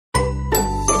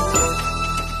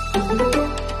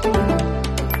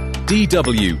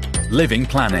DW Living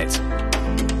Planet.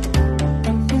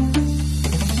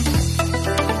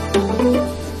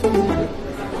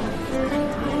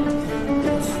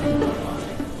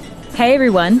 Hey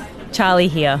everyone, Charlie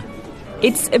here.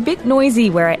 It's a bit noisy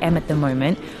where I am at the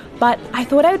moment, but I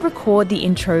thought I would record the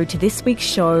intro to this week's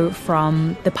show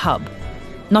from the pub.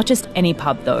 Not just any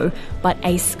pub though, but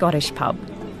a Scottish pub,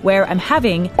 where I'm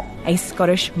having a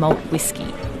Scottish malt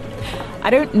whisky. I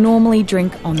don't normally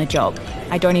drink on the job.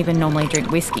 I don't even normally drink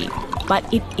whiskey, but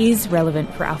it is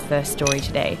relevant for our first story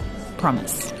today.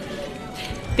 Promise.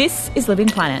 This is Living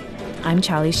Planet. I'm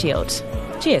Charlie Shield.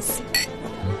 Cheers.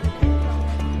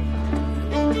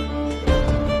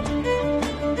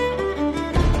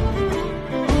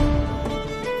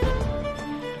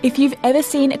 If you've ever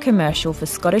seen a commercial for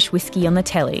Scottish whisky on the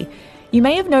telly, you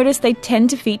may have noticed they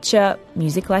tend to feature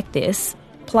music like this,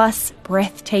 plus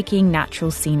breathtaking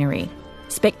natural scenery,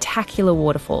 spectacular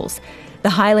waterfalls, the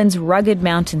Highlands' rugged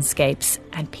mountainscapes,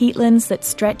 and peatlands that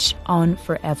stretch on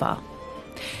forever.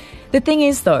 The thing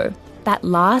is, though, that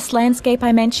last landscape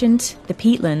I mentioned, the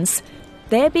peatlands,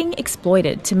 they're being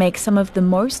exploited to make some of the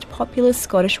most popular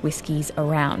Scottish whiskies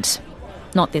around.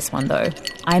 Not this one, though.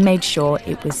 I made sure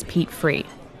it was peat-free.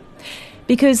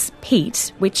 Because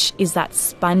peat, which is that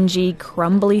spongy,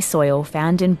 crumbly soil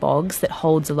found in bogs that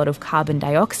holds a lot of carbon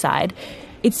dioxide,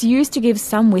 it's used to give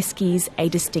some whiskies a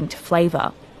distinct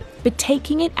flavour. But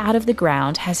taking it out of the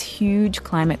ground has huge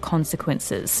climate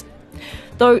consequences.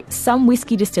 Though some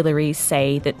whisky distilleries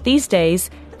say that these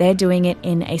days they're doing it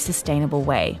in a sustainable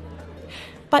way.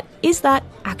 But is that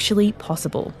actually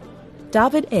possible?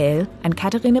 David Earle and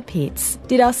Katharina Peets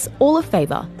did us all a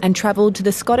favour and travelled to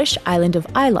the Scottish island of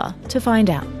Islay to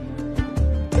find out.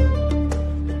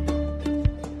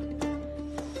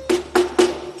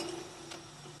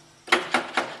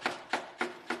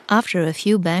 After a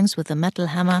few bangs with a metal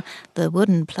hammer, the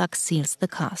wooden plug seals the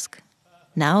cask.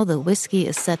 Now the whisky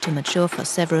is set to mature for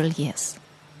several years.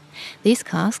 These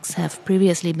casks have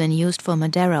previously been used for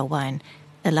Madeira wine,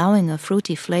 allowing a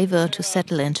fruity flavour to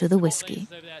settle into the whisky.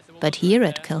 But here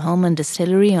at Kilchoman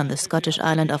Distillery on the Scottish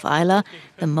island of Islay,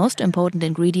 the most important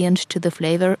ingredient to the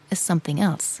flavour is something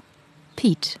else: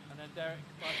 peat.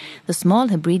 The small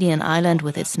Hebridean island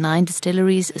with its 9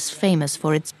 distilleries is famous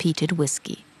for its peated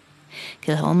whisky.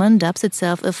 Kilchoman dubs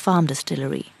itself a farm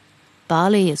distillery.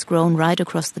 Barley is grown right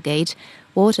across the gate,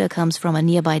 water comes from a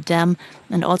nearby dam,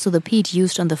 and also the peat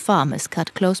used on the farm is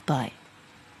cut close by.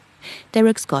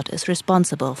 Derek Scott is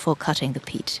responsible for cutting the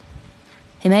peat.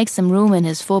 He makes some room in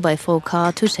his 4x4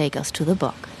 car to take us to the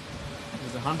bog.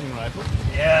 There's a hunting rifle.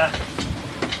 Yeah.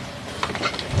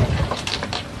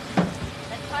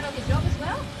 That's part of your job as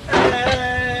well?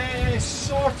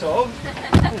 Sort of.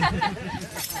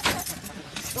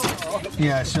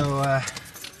 Yeah, so...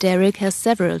 Derek has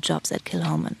several jobs at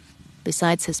Kilchoman.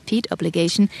 Besides his peat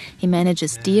obligation, he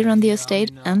manages deer on the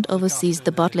estate and oversees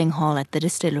the bottling hall at the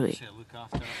distillery.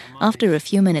 After a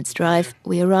few minutes' drive,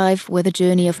 we arrive where the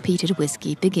journey of peated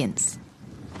whisky begins.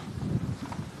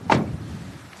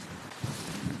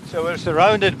 So we're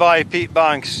surrounded by peat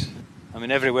banks. I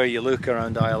mean, everywhere you look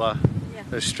around Islay,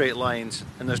 there's straight lines,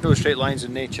 and there's no straight lines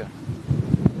in nature.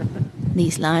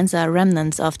 These lines are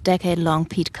remnants of decade-long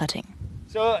peat cutting.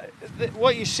 So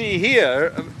what you see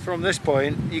here, from this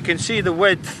point, you can see the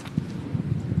width.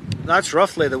 That's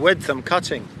roughly the width I'm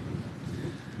cutting.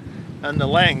 And the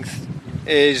length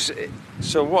is,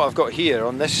 so what I've got here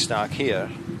on this stack here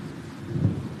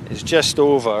is just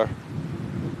over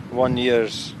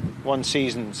 1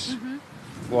 season's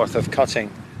worth of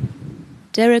cutting.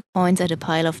 Derek points at a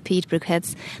pile of peat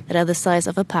briquettes that are the size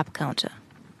of a pub counter.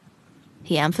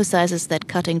 He emphasizes that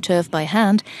cutting turf by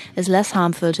hand is less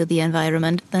harmful to the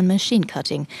environment than machine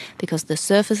cutting, because the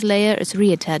surface layer is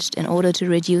reattached in order to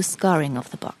reduce scarring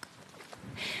of the bog.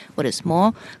 What is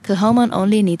more, Kilchoman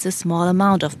only needs a small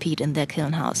amount of peat in their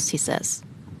kiln house, he says.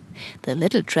 The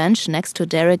little trench next to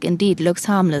Derek indeed looks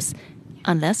harmless,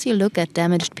 unless you look at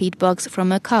damaged peat bogs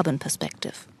from a carbon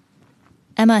perspective.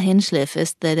 Emma Hinchliffe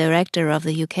is the director of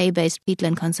the UK-based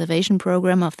peatland conservation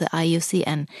programme of the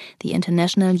IUCN, the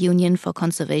International Union for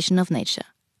Conservation of Nature.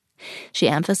 She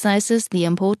emphasizes the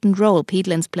important role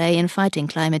peatlands play in fighting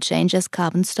climate change as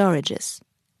carbon storages.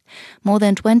 More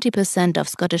than 20% of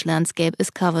Scottish landscape is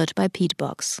covered by peat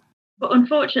bogs. But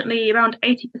unfortunately, around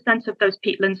 80% of those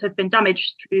peatlands have been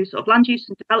damaged through sort of land use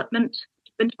and development,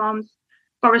 wind farms,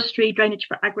 forestry, drainage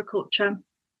for agriculture,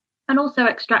 and also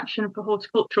extraction for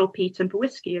horticultural peat and for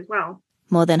whisky as well.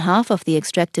 More than half of the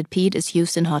extracted peat is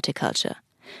used in horticulture.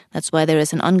 That's why there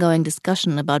is an ongoing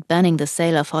discussion about banning the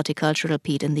sale of horticultural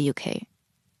peat in the UK.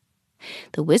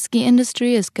 The whisky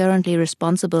industry is currently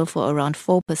responsible for around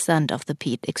 4% of the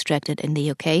peat extracted in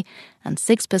the UK and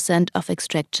 6% of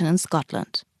extraction in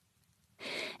Scotland.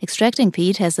 Extracting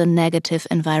peat has a negative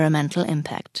environmental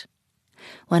impact.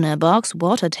 When a bog's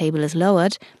water table is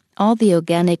lowered, all the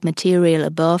organic material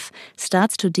above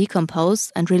starts to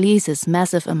decompose and releases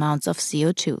massive amounts of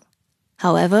CO2.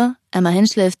 However, Emma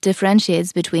Hinchliffe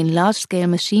differentiates between large-scale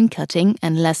machine cutting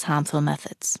and less harmful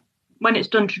methods. When it's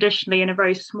done traditionally in a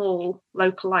very small,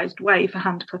 localised way for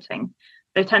hand cutting,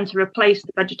 they tend to replace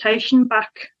the vegetation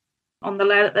back on the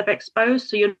layer that they've exposed,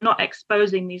 so you're not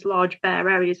exposing these large bare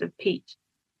areas of peat.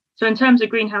 So in terms of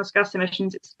greenhouse gas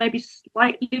emissions, it's maybe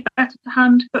slightly better to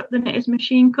hand cut than it is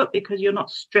machine cut because you're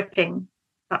not stripping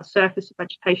that surface of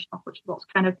vegetation off, which is what's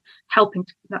kind of helping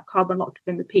to keep that carbon locked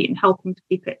in the peat and helping to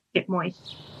keep it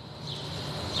moist.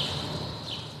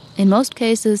 In most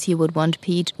cases, you would want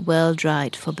peat well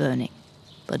dried for burning.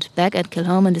 But back at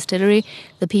Kilchoman Distillery,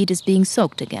 the peat is being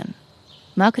soaked again.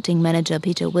 Marketing manager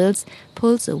Peter Wills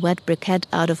pulls a wet briquette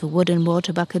out of a wooden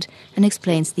water bucket and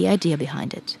explains the idea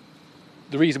behind it.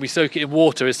 The reason we soak it in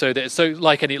water is so that it's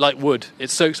like wood. It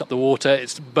soaks up the water,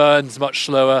 it burns much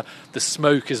slower, the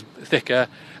smoke is thicker,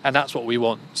 and that's what we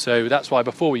want. So that's why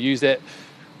before we use it,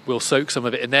 we'll soak some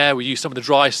of it in there. We use some of the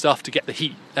dry stuff to get the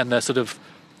heat and the sort of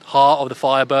heart of the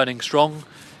fire burning strong.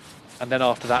 And then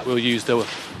after that, we'll use the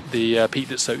peat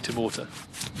that's soaked in water.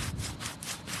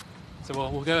 So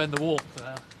we'll go in the warmth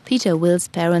now. Peter Wills'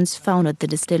 parents founded the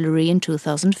distillery in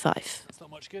 2005.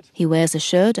 He wears a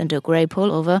shirt and a grey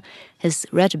pullover. His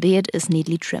red beard is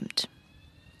neatly trimmed.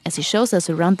 As he shows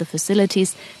us around the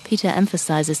facilities, Peter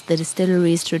emphasizes the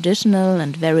distillery's traditional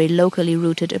and very locally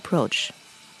rooted approach.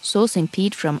 Sourcing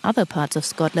peat from other parts of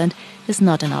Scotland is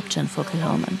not an option for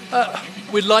Kilchoman.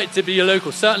 We'd like to be a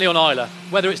local, certainly on Islay.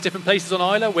 Whether it's different places on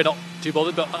Islay, we're not too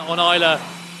bothered, but on Islay,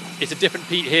 it's a different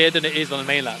peat here than it is on the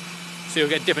mainland. So you'll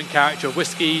get different character of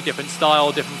whisky, different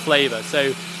style, different flavour.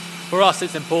 So for us,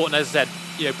 it's important, as I said,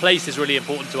 place is really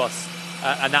important to us,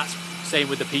 and that's same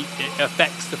with the peat. It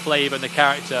affects the flavour and the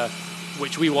character,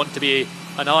 which we want to be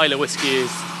an Islay whisky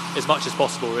as much as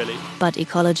possible, really. But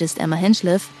ecologist Emma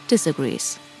Hinchliffe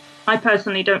disagrees. I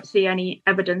personally don't see any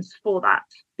evidence for that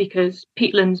because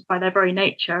peatlands, by their very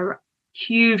nature, are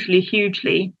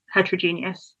hugely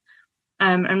heterogeneous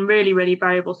and really, really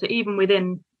variable. So even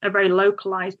within a very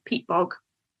localised peat bog,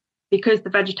 because the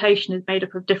vegetation is made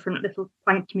up of different little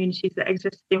plant communities that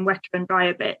exist in wetter and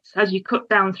drier bits, as you cut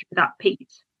down through that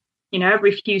peat,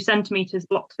 every few centimetres,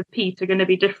 blocks of peat are going to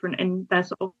be different in their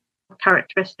sort of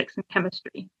characteristics and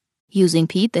chemistry. Using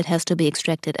peat that has to be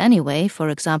extracted anyway, for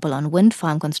example on wind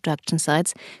farm construction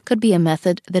sites, could be a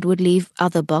method that would leave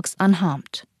other bogs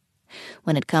unharmed.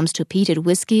 When it comes to peated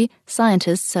whisky,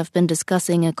 scientists have been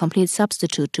discussing a complete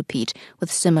substitute to peat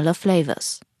with similar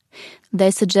flavours. They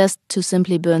suggest to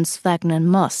simply burn sphagnum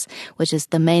moss, which is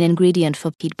the main ingredient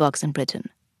for peat bogs in Britain.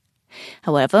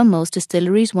 However, most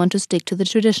distilleries want to stick to the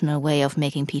traditional way of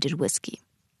making peated whisky.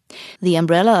 The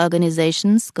umbrella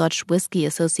organisation Scotch Whisky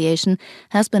Association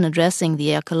has been addressing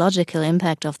the ecological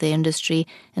impact of the industry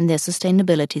in their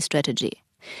sustainability strategy.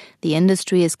 The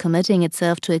industry is committing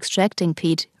itself to extracting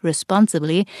peat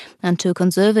responsibly and to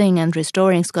conserving and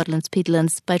restoring Scotland's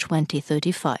peatlands by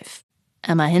 2035.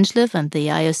 Emma Hinchliffe and the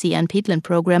IOCN Peatland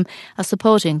Programme are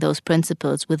supporting those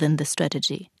principles within the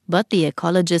strategy. But the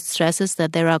ecologist stresses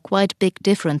that there are quite big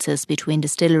differences between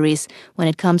distilleries when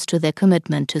it comes to their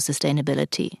commitment to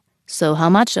sustainability. So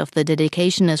how much of the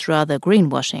dedication is rather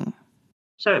greenwashing?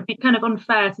 So it'd be kind of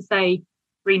unfair to say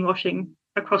greenwashing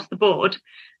across the board.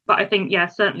 But I think,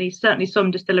 certainly some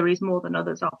distilleries more than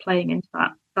others are playing into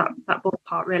that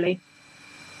ballpark, really.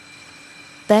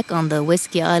 Back on the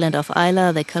whisky island of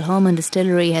Islay, the Kilchoman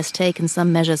Distillery has taken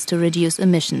some measures to reduce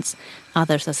emissions.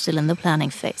 Others are still in the planning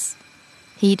phase.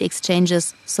 Heat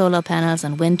exchangers, solar panels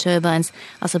and wind turbines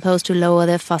are supposed to lower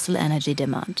their fossil energy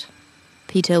demand.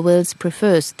 Peter Wills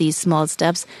prefers these small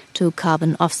steps to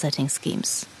carbon offsetting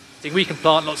schemes. I think we can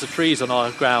plant lots of trees on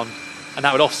our ground and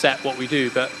that would offset what we do,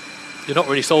 but you're not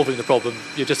really solving the problem.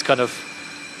 You're just kind of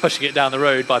pushing it down the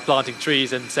road by planting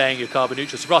trees and saying you're carbon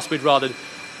neutral. So for us, we'd rather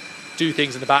do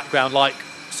things in the background like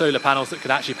solar panels that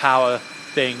can actually power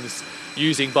things,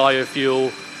 using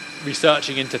biofuel,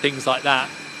 researching into things like that,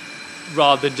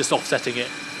 rather than just offsetting it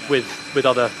with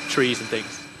other trees and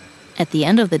things. At the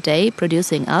end of the day,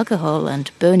 producing alcohol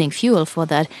and burning fuel for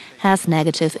that has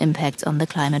negative impacts on the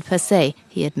climate per se,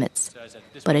 he admits.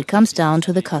 But it comes down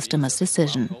to the customer's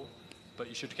decision. But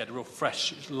you should get a real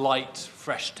fresh, light,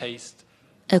 fresh taste.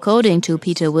 According to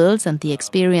Peter Wills and the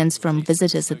experience from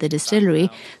visitors at the distillery,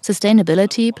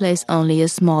 sustainability plays only a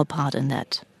small part in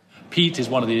that. Peat is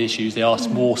one of the issues. They ask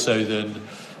more so than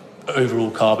overall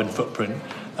carbon footprint.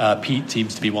 Peat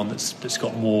seems to be one that's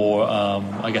got more,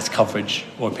 coverage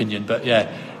or opinion. But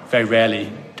yeah, very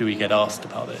rarely do we get asked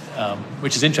about it,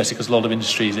 which is interesting because a lot of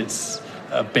industries it's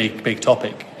a big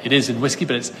topic. It is in whisky,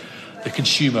 but it's the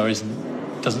consumer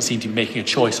doesn't seem to be making a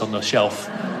choice on the shelf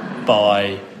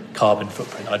by carbon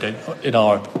footprint. In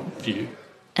our view.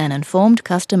 An informed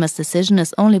customer's decision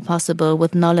is only possible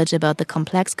with knowledge about the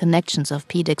complex connections of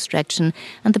peat extraction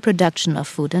and the production of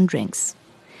food and drinks.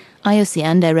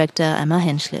 IOCN Director Emma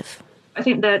Henschliff. I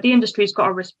think the industry's got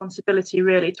a responsibility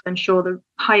really to ensure the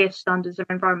highest standards of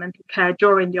environmental care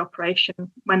during the operation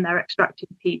when they're extracting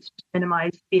peat to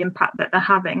minimise the impact that they're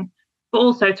having, but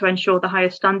also to ensure the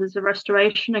highest standards of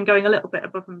restoration and going a little bit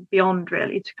above and beyond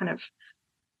really to kind of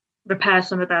repair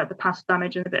some of the past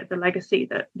damage and a bit of the legacy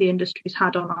that the industry's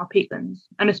had on our peatlands,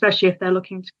 and especially if they're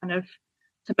looking to kind of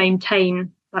to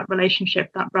maintain that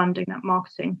relationship, that branding, that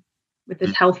marketing with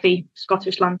this healthy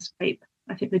Scottish landscape.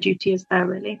 I think the duty is there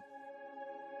really.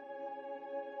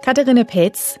 Katarina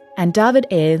Pitts and David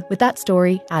Eyre with that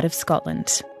story out of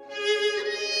Scotland.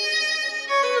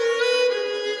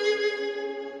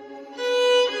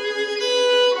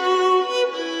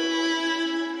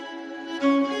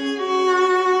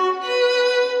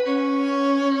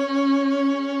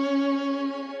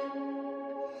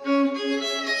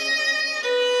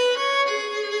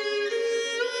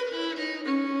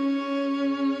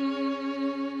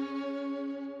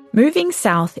 Moving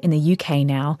south in the UK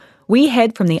now, we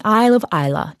head from the Isle of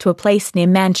Islay to a place near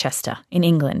Manchester in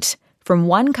England, from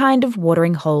one kind of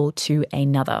watering hole to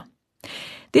another.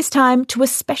 This time to a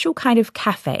special kind of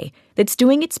café that's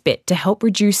doing its bit to help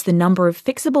reduce the number of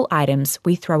fixable items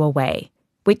we throw away,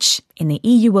 which, in the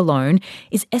EU alone,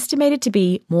 is estimated to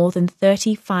be more than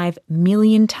 35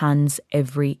 million tonnes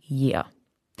every year.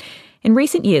 In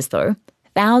recent years, though,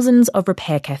 thousands of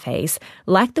repair cafés,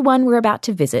 like the one we're about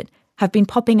to visit, have been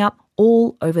popping up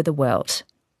all over the world.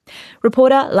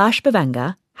 Reporter Lash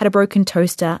Bavanga had a broken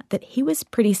toaster that he was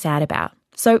pretty sad about,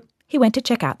 so he went to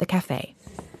check out the cafe.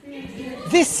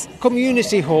 This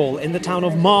community hall in the town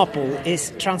of Marple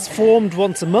is transformed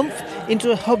once a month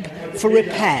into a hub for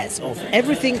repairs of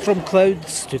everything from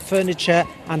clothes to furniture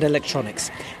and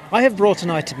electronics. I have brought an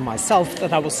item myself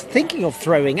that I was thinking of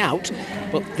throwing out,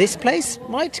 but this place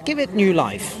might give it new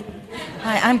life.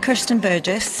 Hi, I'm Kirsten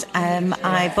Burgess.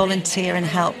 I volunteer and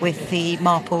help with the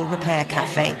Marple Repair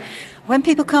Cafe. When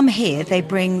people come here, they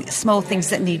bring small things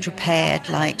that need repaired,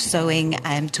 like sewing,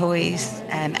 toys,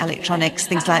 electronics,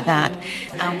 things like that.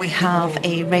 And we have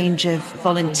a range of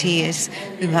volunteers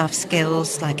who have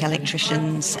skills like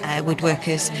electricians,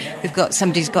 woodworkers. We've got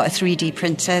somebody who's got a 3D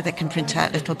printer that can print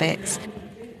out little bits.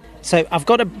 So I've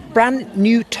got a brand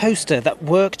new toaster that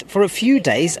worked for a few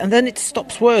days and then it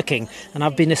stops working, and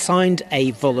I've been assigned a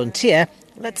volunteer.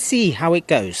 Let's see how it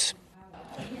goes.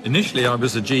 Initially I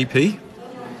was a GP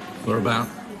for about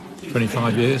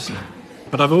 25 years,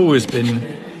 but I've always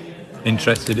been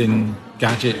interested in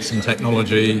gadgets and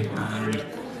technology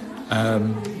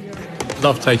and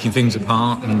love taking things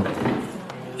apart, and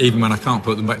even when I can't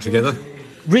put them back together.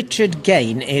 Richard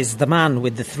Gain is the man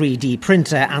with the 3D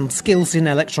printer and skills in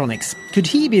electronics. Could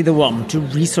he be the one to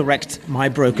resurrect my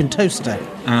broken toaster?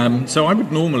 So I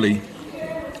would normally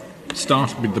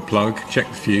start with the plug, check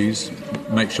the fuse,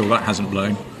 make sure that hasn't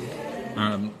blown.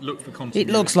 Look for continuity.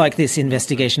 It looks like this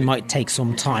investigation might take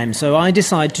some time, so I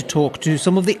decide to talk to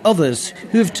some of the others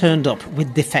who have turned up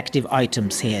with defective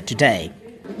items here today.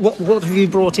 What have you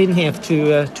brought in here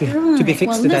to be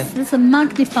fixed today? There's a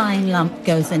magnifying lamp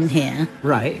goes in here.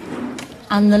 Right.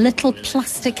 And the little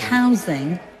plastic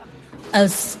housing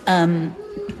is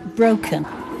broken.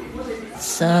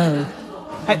 So...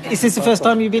 Is this the first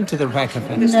time you've been to the repair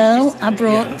cafe? No, I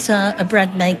brought a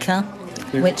bread maker,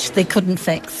 which they couldn't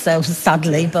fix, so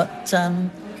sadly, but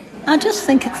I just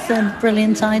think it's a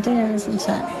brilliant idea, isn't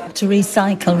it? To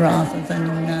recycle rather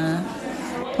than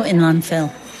put in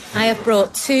landfill. I have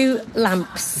brought 2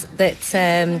 lamps that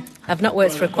have not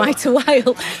worked for quite a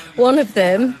while. One of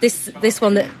them, this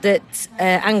one that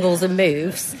angles and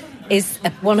moves, is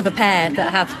one of a pair that I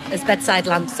have as bedside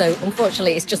lamps, so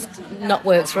unfortunately it's just not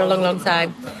worked for a long, long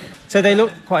time. So they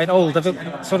look quite old. Have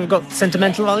they sort of got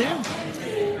sentimental value?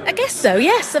 I guess so,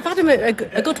 yes. I've had them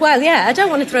a good while, yeah. I don't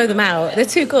want to throw them out. They're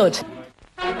too good.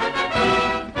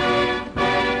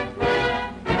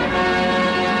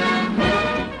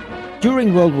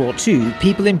 During World War II,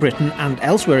 people in Britain and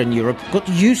elsewhere in Europe got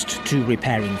used to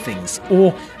repairing things,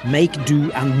 or make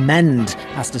do and mend,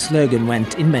 as the slogan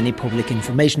went in many public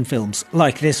information films,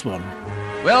 like this one.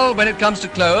 Well, when it comes to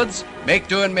clothes, make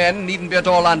do and mend needn't be at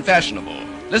all unfashionable.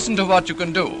 Listen to what you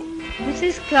can do.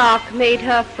 Mrs. Clark made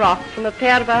her frock from a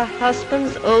pair of her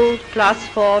husband's old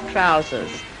 +4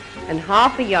 trousers and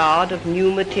half a yard of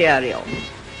new material.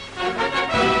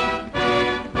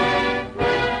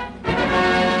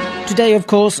 Today, of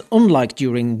course, unlike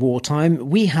during wartime,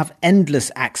 we have endless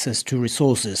access to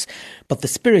resources. But the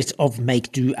spirit of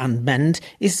make, do and mend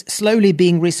is slowly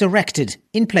being resurrected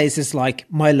in places like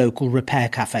my local repair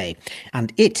café.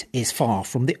 And it is far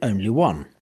from the only one.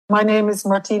 My name is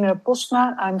Martine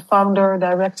Postma. I'm founder,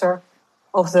 director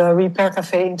of the Repair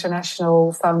Café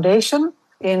International Foundation.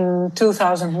 In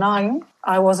 2009,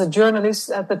 I was a journalist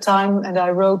at the time and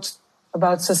I wrote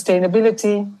about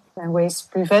sustainability and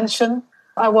waste prevention.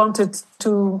 I wanted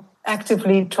to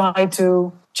actively try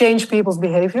to change people's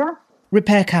behaviour.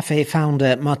 Repair Café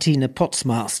founder Martine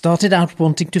Postma started out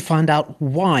wanting to find out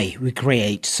why we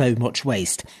create so much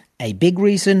waste. A big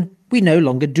reason, we no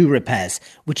longer do repairs,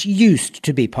 which used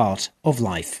to be part of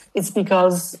life. It's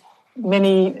because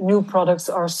many new products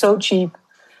are so cheap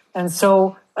and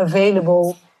so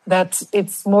available that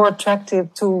it's more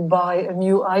attractive to buy a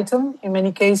new item, in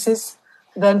many cases,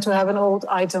 than to have an old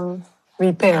item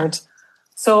repaired.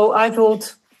 So I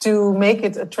thought to make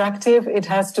it attractive, it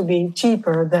has to be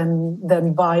cheaper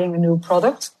than buying a new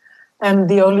product. And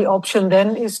the only option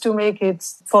then is to make it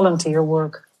volunteer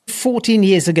work. 14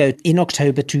 years ago, in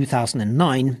October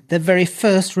 2009, the very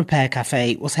first Repair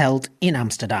Café was held in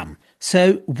Amsterdam.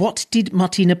 So what did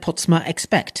Martine Postma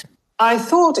expect? I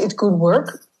thought it could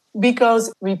work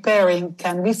because repairing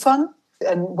can be fun.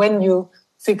 And when you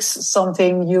fix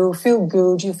something, you feel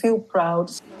good, you feel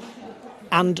proud.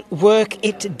 And work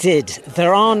it did.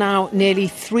 There are now nearly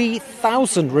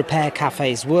 3,000 repair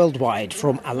cafes worldwide,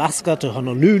 from Alaska to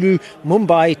Honolulu,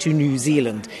 Mumbai to New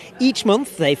Zealand. Each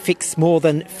month they fix more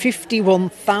than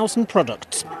 51,000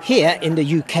 products. Here in the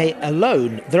UK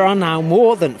alone, there are now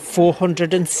more than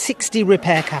 460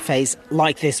 repair cafes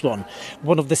like this one.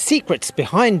 One of the secrets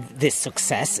behind this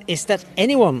success is that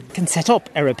anyone can set up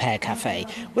a repair cafe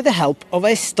with the help of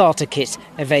a starter kit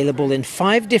available in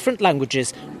 5 different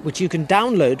languages, which you can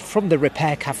download from the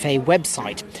Repair Café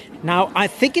website. Now, I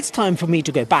think it's time for me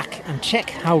to go back and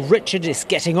check how Richard is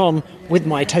getting on with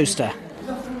my toaster.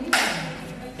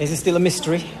 Is it still a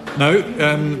mystery? No,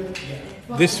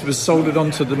 this was soldered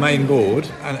onto the main board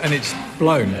and it's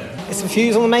blown. It's a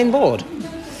fuse on the main board?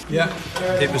 Yeah,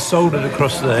 it was soldered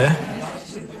across there.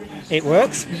 It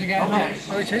works?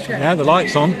 Yeah, the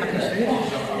light's on.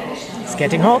 It's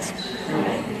getting hot.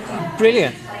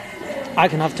 Brilliant. I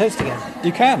can have toast again.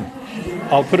 You can.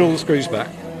 I'll put all the screws back.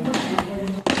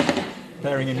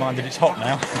 Bearing in mind that it's hot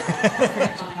now.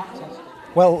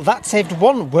 Well, that saved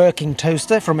one working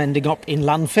toaster from ending up in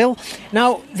landfill.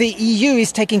 Now, the EU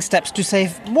is taking steps to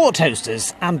save more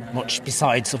toasters, and much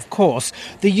besides, of course.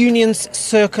 The Union's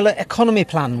Circular Economy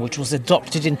Plan, which was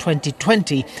adopted in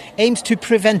 2020, aims to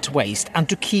prevent waste and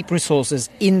to keep resources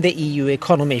in the EU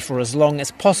economy for as long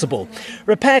as possible.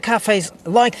 Repair cafes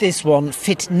like this one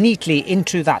fit neatly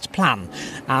into that plan.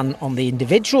 And on the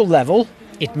individual level,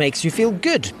 it makes you feel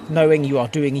good, knowing you are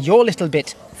doing your little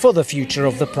bit for the future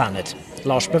of the planet.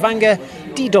 Lars Bavanger,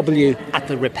 DW, at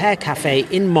the Repair Café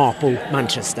in Marple,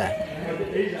 Manchester.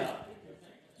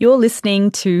 You're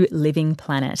listening to Living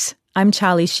Planet. I'm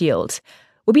Charlie Shield.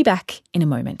 We'll be back in a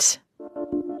moment.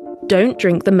 Don't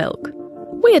drink the milk.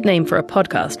 Weird name for a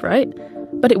podcast, right?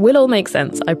 But it will all make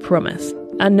sense, I promise.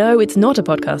 And no, it's not a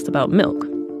podcast about milk.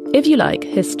 If you like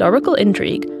historical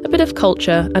intrigue, a bit of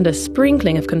culture, and a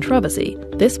sprinkling of controversy,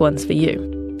 this one's for you.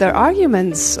 The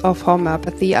arguments of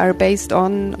homeopathy are based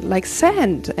on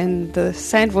sand, and the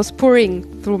sand was pouring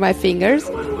through my fingers.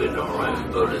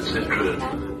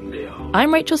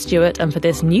 I'm Rachel Stewart, and for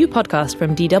this new podcast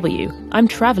from DW, I'm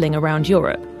travelling around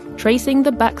Europe, tracing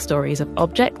the backstories of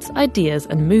objects, ideas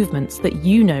and movements that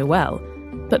you know well.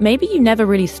 But maybe you never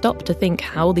really stopped to think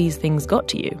how these things got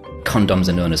to you. Condoms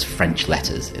are known as French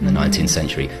letters in the 19th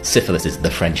century. Syphilis is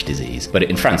the French disease, but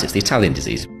in France it's the Italian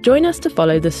disease. Join us to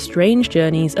follow the strange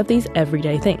journeys of these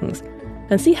everyday things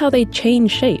and see how they change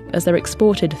shape as they're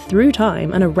exported through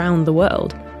time and around the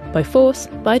world, by force,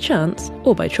 by chance,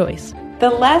 or by choice.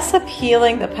 The less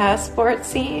appealing the passport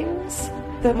seems,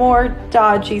 the more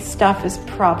dodgy stuff is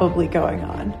probably going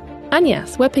on. And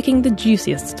yes, we're picking the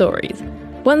juiciest stories,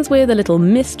 ones with a little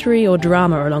mystery or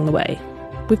drama along the way.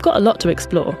 We've got a lot to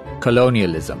explore.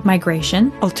 Colonialism.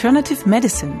 Migration. Alternative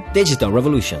medicine. Digital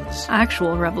revolutions.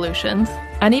 Actual revolutions.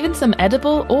 And even some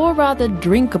edible or rather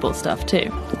drinkable stuff too.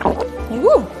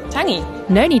 Ooh, tangy.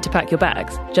 No need to pack your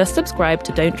bags. Just subscribe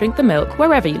to Don't Drink the Milk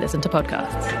wherever you listen to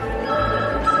podcasts.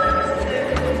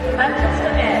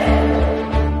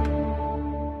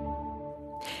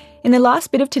 In the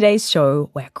last bit of today's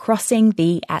show, we're crossing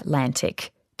the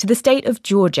Atlantic to the state of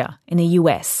Georgia in the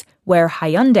US, where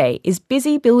Hyundai is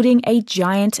busy building a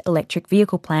giant electric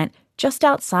vehicle plant just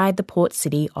outside the port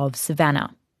city of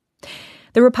Savannah.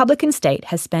 The Republican state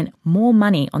has spent more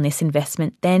money on this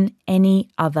investment than any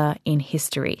other in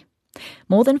history.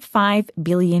 More than $5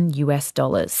 billion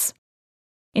US.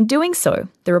 In doing so,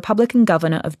 the Republican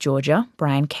governor of Georgia,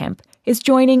 Brian Kemp, is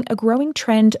joining a growing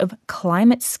trend of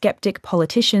climate skeptic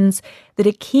politicians that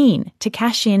are keen to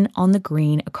cash in on the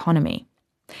green economy.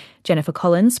 Jennifer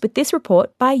Collins with this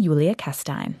report by Julia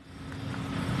Castine.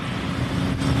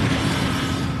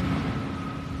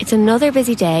 It's another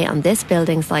busy day on this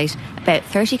building site about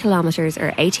 30 kilometres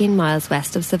or 18 miles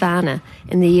west of Savannah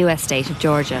in the US state of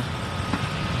Georgia.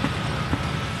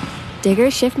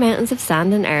 Diggers shift mountains of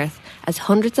sand and earth as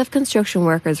hundreds of construction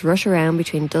workers rush around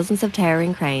between dozens of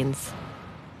towering cranes.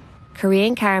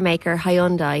 Korean car maker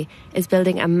Hyundai is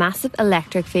building a massive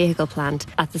electric vehicle plant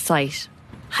at the site.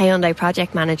 Hyundai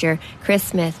project manager Chris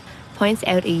Smith points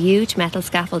out a huge metal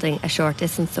scaffolding a short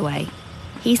distance away.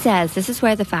 He says this is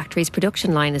where the factory's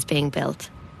production line is being built.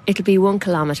 It'll be 1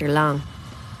 kilometre long.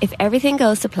 If everything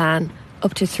goes to plan,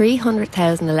 up to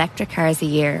 300,000 electric cars a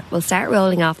year will start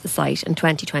rolling off the site in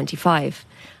 2025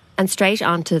 and straight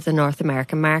onto the North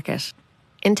American market.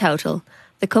 In total,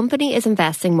 the company is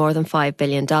investing more than $5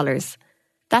 billion.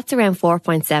 That's around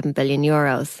 4.7 billion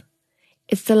euros.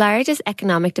 It's the largest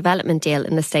economic development deal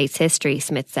in the state's history,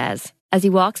 Smith says, as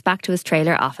he walks back to his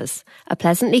trailer office, a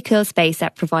pleasantly cool space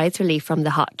that provides relief from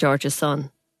the hot Georgia sun.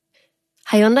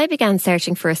 Hyundai began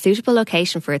searching for a suitable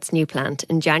location for its new plant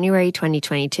in January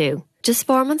 2022. Just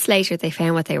 4 months later, they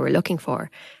found what they were looking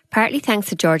for, partly thanks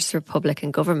to Georgia's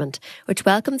Republican government, which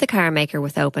welcomed the car maker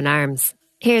with open arms.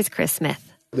 Here's Chris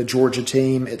Smith. The Georgia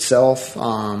team itself,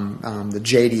 the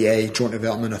JDA, Joint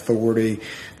Development Authority,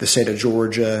 the state of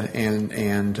Georgia,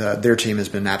 and their team has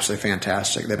been absolutely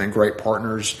fantastic. They've been great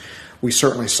partners. We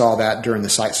certainly saw that during the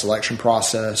site selection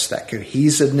process, that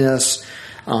cohesiveness,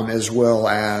 as well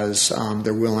as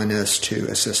their willingness to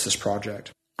assist this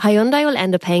project. Hyundai will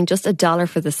end up paying just $1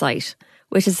 for the site,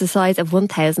 which is the size of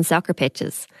 1,000 soccer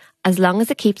pitches, as long as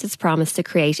it keeps its promise to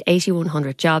create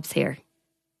 8,100 jobs here.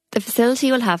 The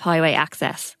facility will have highway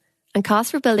access, and costs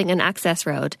for building an access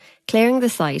road, clearing the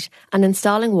site and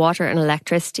installing water and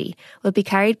electricity will be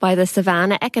carried by the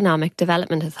Savannah Economic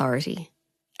Development Authority.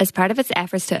 As part of its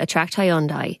efforts to attract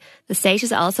Hyundai, the state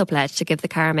has also pledged to give the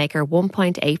car maker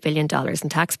 $1.8 billion in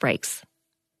tax breaks.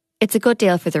 It's a good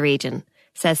deal for the region,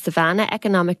 says Savannah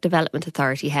Economic Development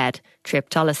Authority head Trip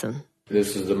Tollison.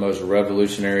 This is the most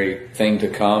revolutionary thing to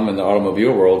come in the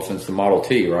automobile world since the Model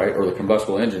T, right, or the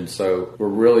combustible engine. So we're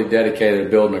really dedicated to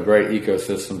building a great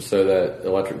ecosystem so that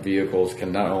electric vehicles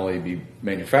can not only be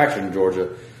manufactured in Georgia,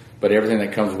 but everything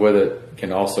that comes with it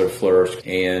can also flourish.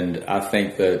 And I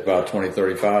think that by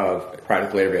 2035,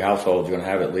 practically every household is going to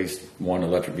have at least one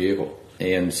electric vehicle.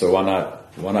 And so why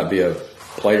not be a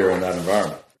player in that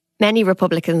environment? Many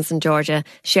Republicans in Georgia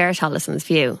share Tollison's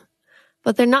view,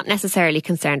 but they're not necessarily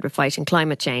concerned with fighting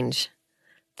climate change.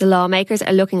 The lawmakers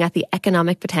are looking at the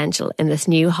economic potential in this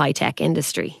new high-tech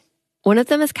industry. One of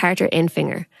them is Carter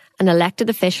Infinger, an elected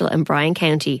official in Bryan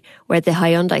County, where the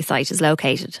Hyundai site is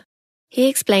located. He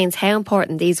explains how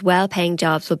important these well-paying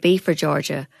jobs will be for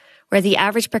Georgia, where the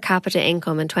average per capita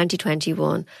income in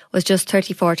 2021 was just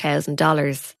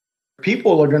 $34,000.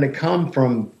 People are going to come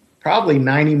from probably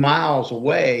 90 miles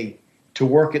away to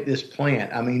work at this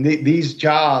plant. I mean, these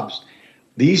jobs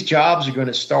are going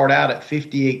to start out at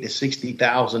 $58,000 to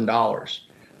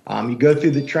 $60,000. You go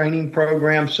through the training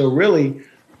program, so really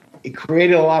it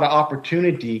created a lot of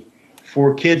opportunity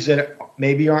for kids that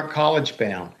maybe aren't college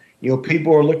bound.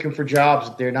 People are looking for jobs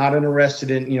that they're not interested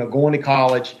in, going to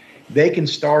college. They can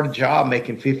start a job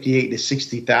making $58,000 to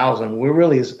 $60,000. We're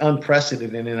really is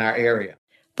unprecedented in our area.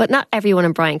 But not everyone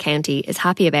in Bryan County is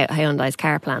happy about Hyundai's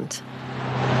car plant.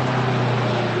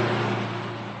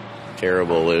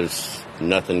 Terrible. Is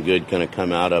nothing good going to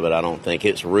come out of it, I don't think.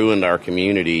 It's ruined our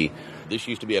community. This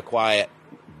used to be a quiet,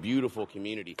 beautiful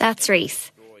community. That's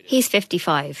Reese. He's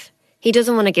 55. He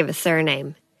doesn't want to give a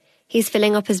surname. He's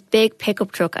filling up his big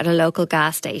pickup truck at a local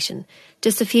gas station,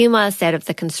 just a few miles out of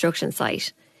the construction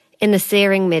site, in the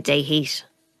searing midday heat.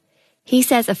 He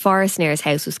says a forest near his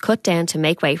house was cut down to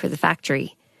make way for the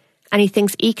factory, and he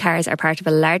thinks e-cars are part of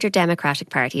a larger Democratic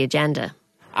Party agenda.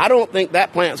 I don't think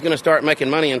that plant's going to start making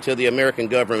money until the American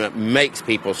government makes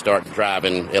people start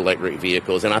driving electric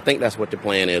vehicles, and I think that's what the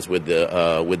plan is with the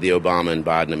Obama and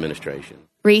Biden administration.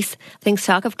 Reese thinks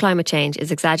talk of climate change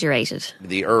is exaggerated.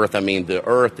 The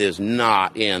Earth is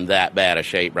not in that bad a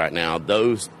shape right now.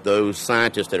 Those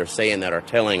scientists that are saying that are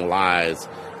telling lies.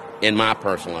 in my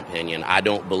personal opinion. I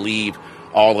don't believe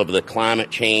all of the climate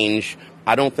change.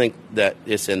 I don't think that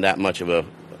it's in that much of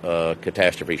a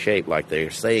catastrophe shape like they're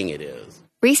saying it is.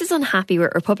 Rees is unhappy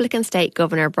with Republican State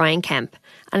Governor Brian Kemp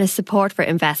and his support for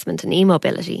investment in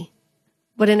e-mobility.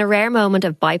 But in a rare moment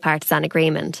of bipartisan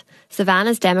agreement,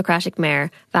 Savannah's Democratic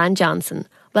Mayor, Van Johnson,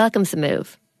 welcomes the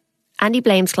move. And he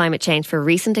blames climate change for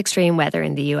recent extreme weather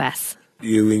in the US.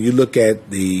 When you look at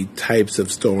the types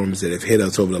of storms that have hit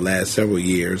us over the last several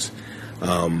years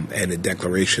and the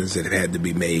declarations that have had to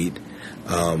be made,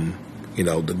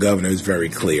 the governor is very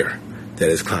clear that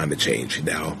it's climate change.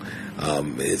 Now,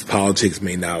 his politics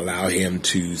may not allow him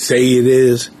to say it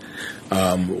is.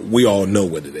 We all know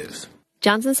what it is.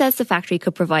 Johnson says the factory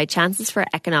could provide chances for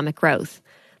economic growth,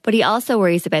 but he also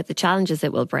worries about the challenges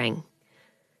it will bring.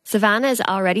 Savannah is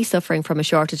already suffering from a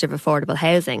shortage of affordable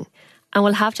housing and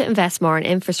will have to invest more in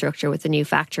infrastructure with the new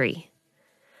factory.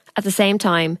 At the same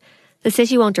time, the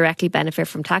city won't directly benefit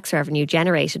from tax revenue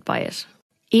generated by it.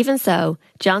 Even so,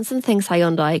 Johnson thinks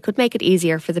Hyundai could make it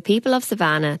easier for the people of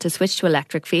Savannah to switch to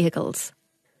electric vehicles.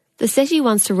 The city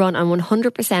wants to run on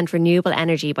 100% renewable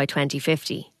energy by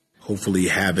 2050. Hopefully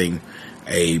having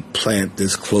a plant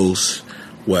this close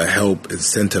will help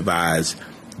incentivize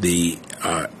the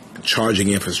charging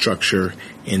infrastructure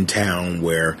in town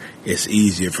where it's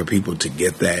easier for people to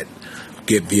get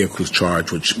vehicles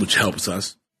charged, which helps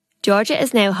us. Georgia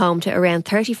is now home to around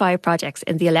 35 projects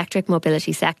in the electric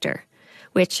mobility sector,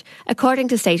 which, according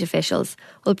to state officials,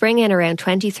 will bring in around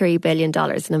 $23 billion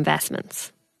in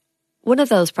investments. One of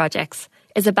those projects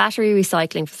is a battery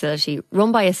recycling facility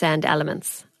run by Ascend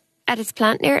Elements. At its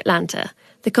plant near Atlanta,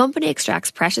 the company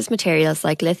extracts precious materials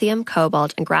like lithium,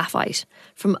 cobalt and graphite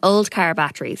from old car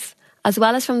batteries, as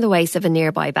well as from the waste of a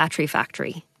nearby battery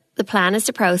factory. The plan is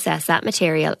to process that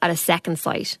material at a second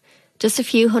site, just a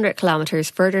few 100 kilometres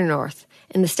further north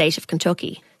in the state of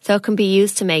Kentucky, so it can be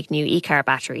used to make new e-car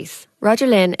batteries. Roger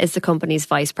Lynn is the company's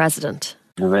vice president.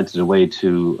 We invented a way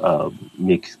to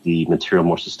make the material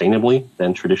more sustainably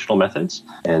than traditional methods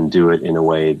and do it in a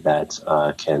way that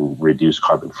can reduce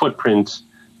carbon footprint,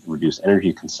 reduce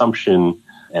energy consumption,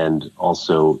 and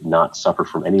also not suffer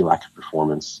from any lack of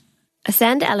performance.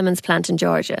 Ascend Elements plant in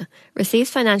Georgia receives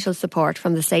financial support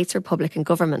from the state's Republican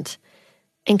government.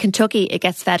 In Kentucky, it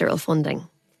gets federal funding.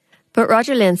 But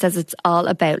Roger Lynn says it's all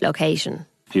about location.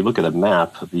 If you look at a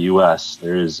map of the U.S.,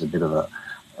 there is a bit of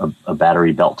a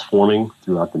battery belt forming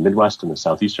throughout the Midwest and the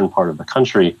southeastern part of the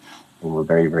country, and we're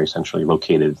very, very centrally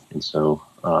located, and so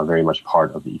very much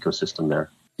part of the ecosystem there.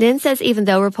 Lynn says even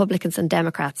though Republicans and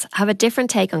Democrats have a different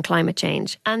take on climate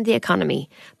change and the economy,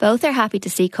 both are happy to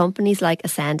see companies like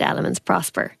Ascend Elements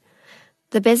prosper.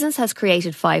 The business has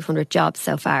created 500 jobs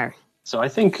so far. So I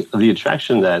think the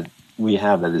attraction that we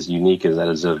have that is unique is that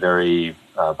it's a very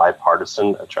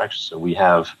bipartisan attraction. So we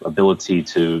have ability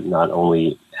to not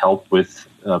only help with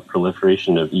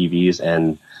proliferation of EVs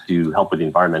and to help with the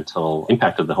environmental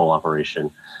impact of the whole operation,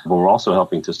 but we're also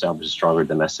helping to establish a stronger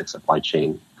domestic supply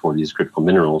chain for these critical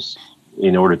minerals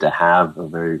in order to have a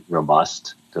very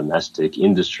robust domestic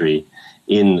industry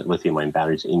in lithium-ion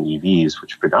batteries in EVs,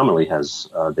 which predominantly has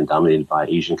been dominated by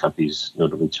Asian companies,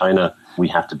 notably China. We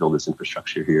have to build this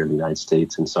infrastructure here in the United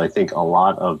States. And so I think a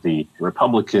lot of the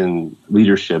Republican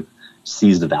leadership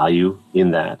sees the value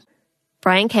in that.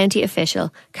 Bryan County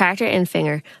official Carter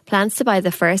Infinger plans to buy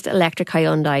the first electric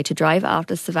Hyundai to drive off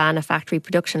the Savannah factory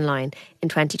production line in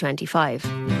 2025.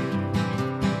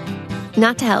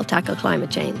 Not to help tackle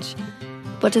climate change,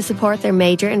 but to support their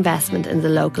major investment in the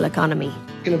local economy.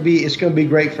 It's going to be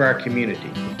great for our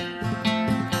community.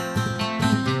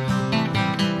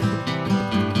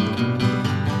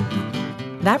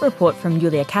 That report from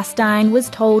Julia Castine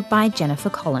was told by Jennifer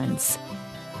Collins.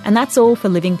 And that's all for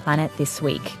Living Planet this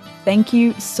week. Thank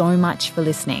you so much for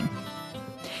listening.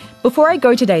 Before I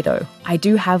go today, though, I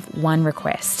do have one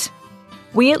request.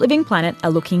 We at Living Planet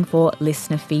are looking for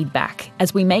listener feedback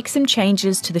as we make some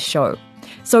changes to the show.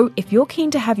 So if you're keen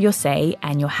to have your say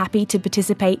and you're happy to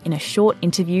participate in a short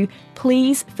interview,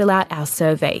 please fill out our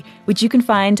survey, which you can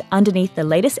find underneath the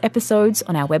latest episodes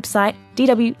on our website,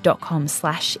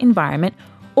 dw.com/environment,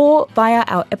 or via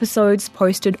our episodes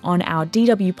posted on our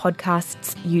DW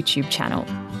Podcasts YouTube channel.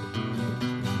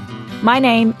 My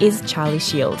name is Charlie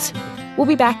Shields. We'll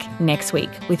be back next week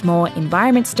with more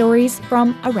environment stories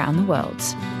from around the world.